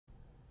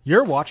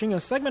You're watching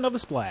a segment of The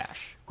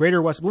Splash,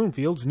 Greater West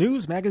Bloomfield's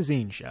news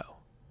magazine show.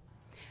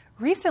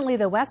 Recently,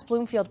 the West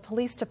Bloomfield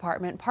Police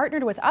Department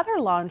partnered with other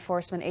law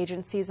enforcement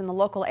agencies in the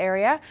local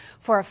area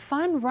for a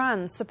fun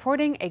run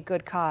supporting a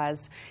good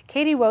cause.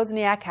 Cady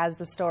Wozniak has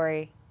the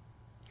story.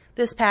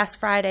 This past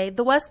Friday,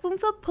 the West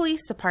Bloomfield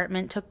Police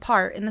Department took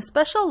part in the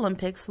Special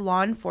Olympics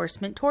Law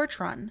Enforcement Torch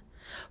Run.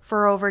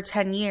 For over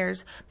 10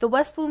 years, the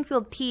West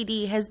Bloomfield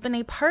PD has been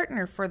a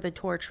partner for the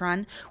Torch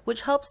Run,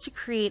 which helps to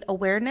create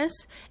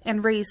awareness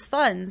and raise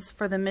funds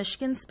for the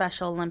Michigan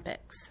Special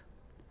Olympics.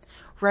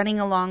 Running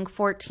along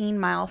 14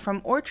 Mile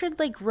from Orchard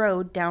Lake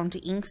Road down to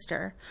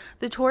Inkster,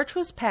 the torch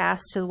was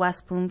passed to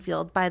West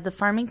Bloomfield by the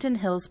Farmington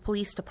Hills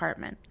Police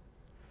Department.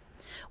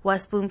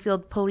 West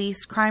Bloomfield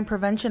Police Crime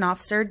Prevention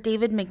Officer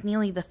David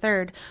McNeely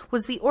III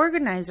was the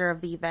organizer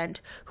of the event,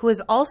 who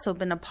has also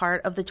been a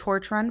part of the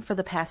torch run for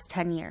the past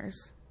 10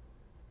 years.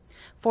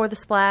 For The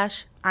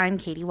Splash, I'm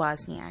Cady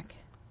Wozniak.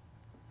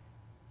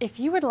 If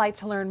you would like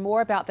to learn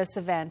more about this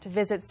event,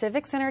 visit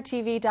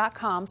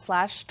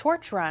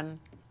civiccentertv.com/torchrun.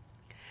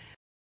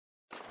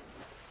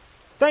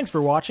 Thanks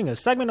for watching a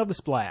segment of The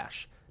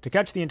Splash. To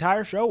catch the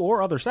entire show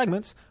or other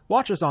segments,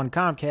 watch us on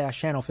Comcast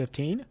Channel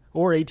 15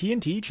 or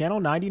AT&T Channel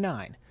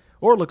 99,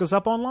 or look us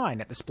up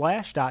online at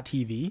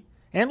thesplash.tv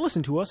and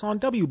listen to us on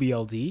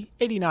WBLD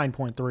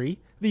 89.3,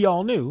 the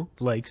all-new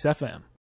Lakes FM.